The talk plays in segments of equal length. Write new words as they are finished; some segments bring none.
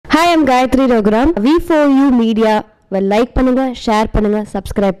Hi, I'm Gayatri Raghuram. V4U Media like பண்ணுங்க, share பண்ணுங்க,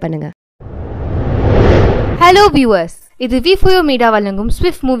 subscribe பண்ணுங்க. Hello viewers. இது V4U Media வழங்கும்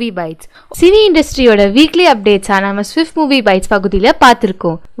Swift Movie Bites. Cine இண்டஸ்ட்ரியோட weekly அப்டேட்ஸா நம்ம Swift Movie Bites பகுதியில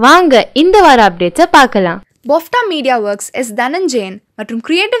பார்த்திருக்கோம். வாங்க இந்த வார அப்டேட்ஸை பார்க்கலாம். BOFTA Media Works S Dhananjayan மற்றும்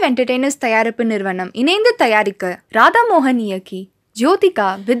கிரியேட்டிவ் என்டர்டெய்னர்ஸ் தயாரிப்பு நிறுவனம் இணைந்து தயாரிக்க ராதா மோகன் இயக்கி ஜோதிகா,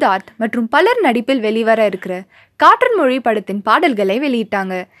 விதார்த் மற்றும் பலர் நடிப்பில் வெளிவர இருக்கிற காற்றன் மொழி படத்தின் பாடல்களை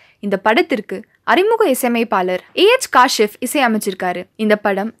வெளியிட்டாங்க. இந்த படத்திற்கு அறிமுக இசையமைப்பாளர் AH காஷிஃப் இசையமைச்சிருக்காரு. இந்த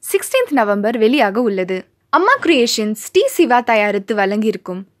படம் 16 நவம்பர் வெளியாக உள்ளது. அம்மா கிரியேஷன்ஸ் டி சிவா தயாரித்து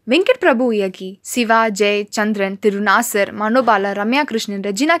வழங்கியிருக்கும் வெங்கட் பிரபு இயக்கி சிவா, ஜெய், சந்திரன், திரு நாசர், மனோபாலா, ரம்யா கிருஷ்ணன்,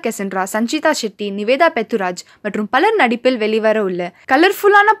 ரெஜினா கெசன்ட்ரா, சஞ்சிதா ஷெட்டி, நிவேதா பெத்துராஜ் மற்றும் பலர் நடிப்பில் வெளிவர உள்ள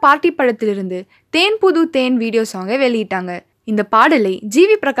கலர்ஃபுல்லான பார்ட்டி படத்திலிருந்து தேன் புது தேன் வீடியோ சாங்கை வெளியிட்டாங்க. இந்த பாடலை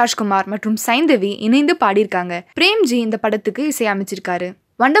ஜிவி பிரகாஷ்குமார் மற்றும் சைந்தவி இணைந்து பாடியிருக்காங்க. பிரேம்ஜி இந்த படத்துக்கு இசையமைச்சிருக்காரு.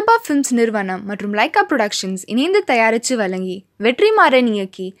 வண்டபா ஃபிலிம்ஸ் நிறுவனம் மற்றும் லைகா புரொடக்ஷன்ஸ் இணைந்து தயாரித்து வழங்கி வெற்றிமாறன்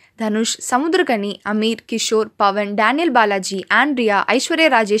இயக்கி தனுஷ், சமுத்திரகனி, அமீர், கிஷோர், பவன், டேனியல் பாலாஜி, ஆண்ட்ரியா, ஐஸ்வர்யா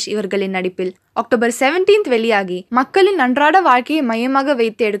ராஜேஷ் இவர்களின் நடிப்பில் அக்டோபர் 17 வெளியாகி மக்களின் அன்றாட வாழ்க்கையை மையமாக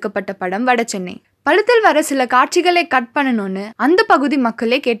வைத்து எடுக்கப்பட்ட படம் வடசென்னை. படத்தில் வர சில காட்சிகளை கட் பண்ணணும்னு அந்த பகுதி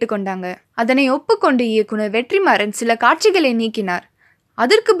மக்களே கேட்டுக்கொண்டாங்க. அதனை ஒப்புக்கொண்டு இயக்குனர் வெற்றிமாறன் சில காட்சிகளை நீக்கினார்.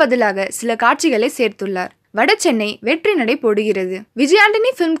 அதற்கு பதிலாக சில காட்சிகளை சேர்த்துள்ளார். வடசென்னை வெற்றி நடை போடுகிறது. விஜய்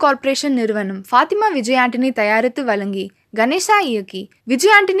ஆண்டனி பிலிம் கார்ப்பரேஷன் நிறுவனம் ஃபாத்திமா விஜய் ஆண்டனி தயாரித்து வழங்கி கணேசா இயக்கி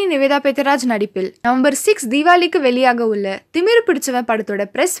விஜய் ஆண்டனி, நிவேதா பெத்தராஜ் நடிப்பில் நவம்பர் 6 தீபாவளிக்கு வெளியாக உள்ள திமிரு பிடிச்சவன் படத்தோட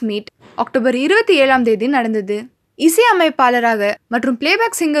பிரஸ் மீட் அக்டோபர் 27 நடந்தது. இசையமைப்பாளராக மற்றும்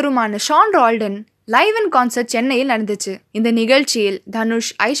playback சிங்கருமான Shawn ரால்டன் live and concert சென்னையில் நடந்துச்சு. இந்த நிகழ்ச்சியில் தனுஷ்,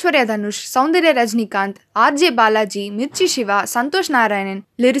 ஐஸ்வர்யா தனுஷ், சௌந்தர்யா ரஜினிகாந்த், RJ பாலாஜி, மிர்ச்சி சிவா, சந்தோஷ் நாராயணன்,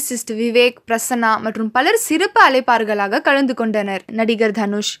 லிரிசிஸ்ட் விவேக், பிரசன்னா மற்றும் பலர் சிறப்பு அழைப்பாளர்களாக கலந்து கொண்டனர். நடிகர்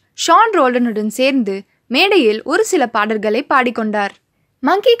தனுஷ் ஷான் ரால்டனுடன் சேர்ந்து மேடையில் ஒரு சில பாடல்களை பாடிக்கொண்டார்.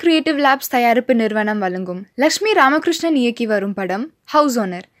 மங்கி கிரியேட்டிவ் லேப்ஸ் தயாரிப்பு நிறுவனம் வழங்கும் லட்சுமி ராமகிருஷ்ணன் இயக்கி வரும் படம் ஹவுஸ்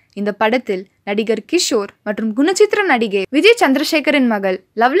ஓனர். இந்த படத்தில் நடிகர் கிஷோர் மற்றும் குணச்சித்திர நடிகை விஜய் சந்திரசேகரின் மகள்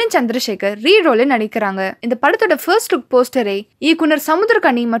லவ்லின் சந்திரசேகர் ரீரோலில் நடிக்கிறாங்க. இந்த படத்தோட ஃபர்ஸ்ட் லுக் போஸ்டரை இயக்குனர்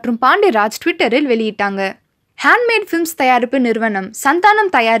சமுத்திரகனி மற்றும் பாண்டியராஜ் ட்விட்டரில் வெளியிட்டாங்க. ஹேண்ட்மேட் ஃபிலிம்ஸ் தயாரிப்பு நிறுவனம்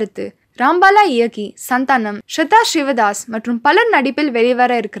சந்தானம் தயாரித்து ராம்பாலா இயக்கி சந்தானம், ஸ்ரதா ஸ்ரீவதாஸ் மற்றும் பலர் நடிப்பில்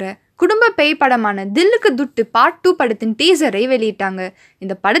வெளிவர இருக்கிற குடும்ப பேய் படமான தில்லுக்கு துட்டு பார்ட் 2 படத்தின் டீசரை வெளியிட்டாங்க.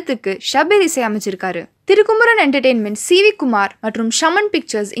 இந்த படத்துக்கு ஷபீர் இசையமைச்சிருக்காரு. திருக்குமரன் என்டர்டெயின்மெண்ட் CV குமார் மற்றும் ஷமன்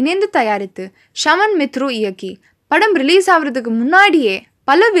பிக்சர்ஸ் இணைந்து தயாரித்து ஷமன் மித்ரு இயக்கி படம் ரிலீஸ் ஆகிறதுக்கு முன்னாடியே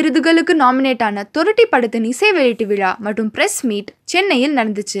பல விருதுகளுக்கு நாமினேட் ஆன தொரட்டி படத்தின் இசை வெளியீட்டு விழா மற்றும் பிரஸ் மீட் சென்னையில்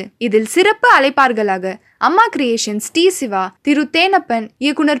நடந்துச்சு. இதில் சிறப்பு அழைப்பாளர்களாக அம்மா கிரியேஷன்ஸ் டி சிவா, திரு தேனப்பன்,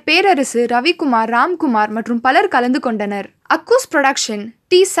 இயக்குனர் பேரரசு, ரவிக்குமார், ராம்குமார் மற்றும் பலர் கலந்து கொண்டனர். அக்கூஸ் புரொடக்ஷன்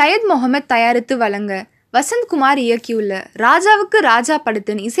டி சையத் முகமது தயாரித்து வழங்க வசந்த்குமார் இயக்கியுள்ள ராஜாவுக்கு ராஜா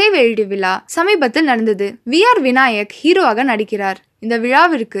படத்தின் இசை வெளியீட்டு விழா சமீபத்தில் நடந்தது. VR விநாயக் ஹீரோவாக நடிக்கிறார். இந்த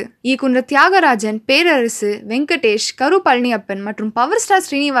விழாவிற்கு இயக்குனர் தியாகராஜன், பேரரசு, வெங்கடேஷ், கரு பழனியப்பன் மற்றும் பவர் ஸ்டார்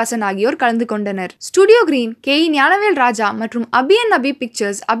ஸ்ரீனிவாசன் ஆகியோர் கலந்து கொண்டனர். ஸ்டுடியோ கிரீன் KE ஞானவேல் ராஜா மற்றும் அபியன் நபி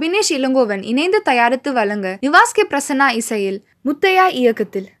பிக்சர்ஸ் அபினேஷ் இளங்கோவன் இணைந்து தயாரித்து வழங்க நிவாஸ் கே பிரசன்னா இசையில் முத்தையா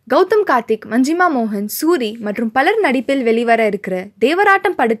இயக்கத்தில் கௌதம் கார்த்திக், மஞ்சிமா மோகன், சூரி மற்றும் பலர் நடிப்பில் வெளிவர இருக்கிற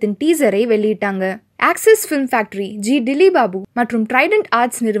தேவராட்டம் படத்தின் டீசரை வெளியிட்டாங்க. Axis film factory G Delhi Babu மற்றும் ட்ரைடன்ட்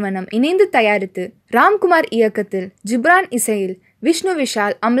ஆர்ட்ஸ் நிறுவனம் இணைந்து தயாரித்து ராம்குமார் இயக்கத்தில் ஜிப்ரான் இசையில் விஷ்ணு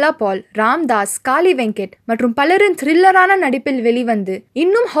விஷால், அம்லா பால், ராம்தாஸ், காளி வெங்கட் மற்றும் பலரின் த்ரில்லரான நடிப்பில் வெளிவந்து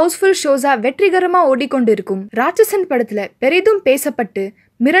இன்னும் ஹவுஸ்ஃபுல் ஷோஸா வெற்றிகரமா ஓடிக்கொண்டிருக்கும் ராட்சசன் படத்துல பெரிதும் பேசப்பட்டு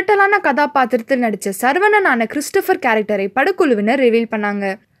மிரட்டலான கதாபாத்திரத்தில் நடிச்ச சரவணனான கிறிஸ்டோபர் கேரக்டரை படக்குழுவினர் ரிவீல் பண்ணாங்க.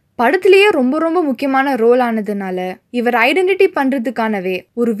 படத்திலேயே ரொம்ப முக்கியமான ரோல் ஆனதுனால இவர் ஐடென்டிட்டி பண்றதுக்கானவே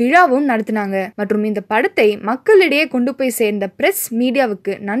ஒரு விழாவும் நடத்தினாங்க மற்றும் இந்த படத்தை மக்களிடையே கொண்டு போய் சேர்ந்த பிரஸ்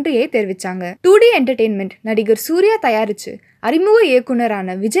மீடியாவுக்கு நன்றியை தெரிவிச்சாங்க. 2D என்டர்டெயின்மெண்ட் நடிகர் சூர்யா தயாரிச்சு அறிமுக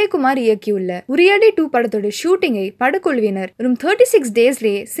இயக்குனரான விஜயகுமார் இயக்கியுள்ள உரியடி 2 படத்தோட ஷூட்டிங்கை படக்குழுவினர் வெறும் 36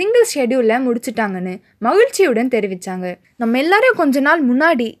 டேஸ்லயே சிங்கிள் ஷெட்யூல்ல முடிச்சுட்டாங்கன்னு மகிழ்ச்சியுடன் தெரிவிச்சாங்க. நம்ம எல்லாரும் கொஞ்ச நாள்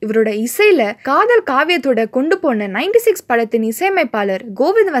முன்னாடி இவரோட இசையில காதல் காவியத்தோட கொண்டு போன 96 படத்தின் இசையமைப்பாளர்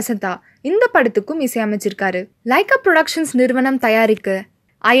கோவிந்த் வசந்தா இந்த படத்துக்கும் இசையமைச்சிருக்காரு. லைகா புரொடக்ஷன்ஸ் நிறுவனம் தயாரிக்க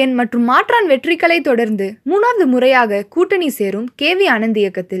அயன் மற்றும் மாற்றான் வெற்றிகளை தொடர்ந்து 3வது முறையாக கூட்டணி சேரும் KV ஆனந்த்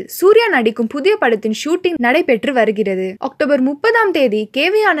இயக்கத்தில் சூர்யா நடிக்கும் புதிய படத்தின் ஷூட்டிங் நடைபெற்று வருகிறது. அக்டோபர் 30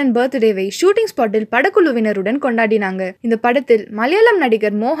 KV ஆனந்த் பர்த்டேவை ஷூட்டிங் ஸ்பாட்டில் படக்குழுவினருடன் கொண்டாடினாங்க. இந்த படத்தில் மலையாளம்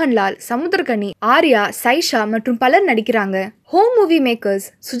நடிகர் மோகன்லால், சமுத்திரகனி, ஆர்யா, சைஷா மற்றும் பலர் நடிக்கிறாங்க. Home movie makers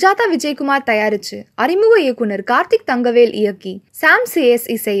Sujatha Vijayakumar தயாரிச்சு அறிமுக இயக்குனர் கார்த்திக் தங்கவேல் இயக்கி சாம் சிஎஸ்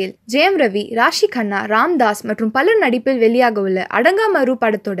இசையில் ஜெயம் ரவி, ராஷி கண்ணா, ராம்தாஸ் மற்றும் பலர் நடிப்பில் வெளியாக உள்ள அடங்கா மறு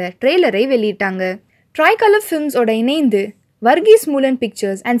படத்தோட ட்ரெய்லரை வெளியிட்டாங்க. ட்ரைகலர் ஃபிலிம்ஸோட இணைந்து Varghese மூலன்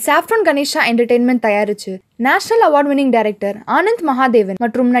pictures and saffron Ganesha entertainment தயாரிச்சு national award winning director Anand Mahadevan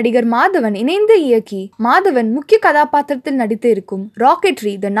மற்றும் நடிகர் மாதவன் இணைந்து இயக்கி மாதவன் முக்கிய கதாபாத்திரத்தில் நடித்து இருக்கும்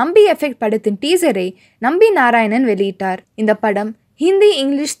ராக்கெட்ரி த நம்பி எஃபெக்ட் படத்தின் டீசரை நம்பி நாராயணன் வெளியிட்டார். இந்த படம் ஹிந்தி,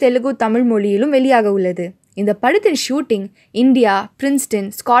 இங்கிலீஷ், தெலுங்கு, தமிழ் மொழியிலும் வெளியாக உள்ளது. இந்த படத்தின் shooting India,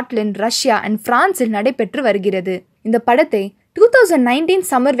 Princeton, Scotland, Russia and பிரான்சில் நடைபெற்று வருகிறது. இந்த படத்தை 2019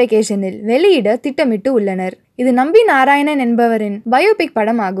 சம்மர் வெகேஷனில் வெளியிட திட்டமிட்டு உள்ளனர். இது நம்பி நாராயணன் என்பவரின் பயோபிக்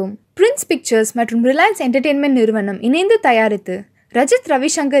படம் ஆகும். பிரின்ஸ் பிக்சர்ஸ் மற்றும் ரிலையன்ஸ் என்டர்டெயின்மெண்ட் நிறுவனம் இணைந்து தயாரித்து ரஜித்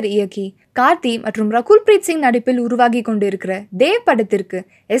ரவிசங்கர் இயக்கி கார்த்தி மற்றும் ரகுல் பிரீத் சிங் நடிப்பில் உருவாகி கொண்டிருக்கிற தேவ் படத்திற்கு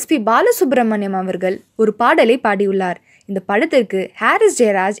SP பாலசுப்ரமணியம் அவர்கள் ஒரு பாடலை பாடியுள்ளார். இந்த படத்திற்கு ஹாரிஸ்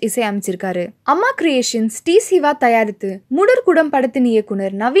ஜெயராஜ் இசை அமைச்சிருக்காரு. அம்மா கிரியேஷன்ஸ் டி சிவா தயாரித்து மூடர்குடம் படத்தின்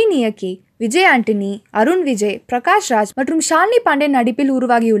இயக்குனர் நவீன் இயக்கி விஜய் ஆண்டனி, அருண் விஜய், பிரகாஷ் ராஜ் மற்றும் ஷாலினி பாண்டே நடிப்பில்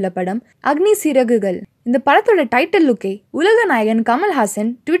உருவாகியுள்ள படம் அக்னி சிறகுகள். இந்த படத்தோட டைட்டில் லுக்கை உலக நாயகன் கமல்ஹாசன்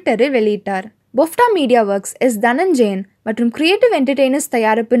ட்விட்டரில் வெளியிட்டார். பொஃப்டா மீடியா ஒர்க்ஸ் தனஞ்சயன் மற்றும் கிரியேட்டிவ் என்டர்டெயினர்ஸ்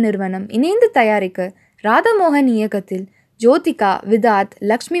தயாரிப்பு நிறுவனம் இணைந்து தயாரிக்க ராதாமோகன் இயக்கத்தில் ஜோதிகா, விதாத்,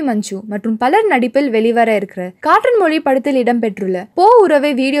 லக்ஷ்மி மஞ்சு மற்றும் பலர் நடிப்பில் வெளிவர இருக்கிற காட்டன் மொழி படத்தில் இடம்பெற்றுள்ள போ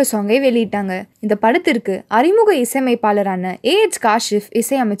உறவை வீடியோ சாங்கை வெளியிட்டாங்க. இந்த படத்திற்கு அறிமுக இசையமைப்பாளரான AH காஷிஃப்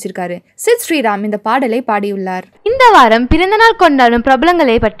இசை அமைச்சிருக்காரு. சித் ஸ்ரீராம் இந்த பாடலை பாடியுள்ளார். இந்த வாரம் பிறந்தநாள் கொண்டாடும்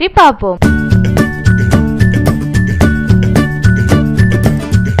பிரபலங்களை பற்றி பார்ப்போம்.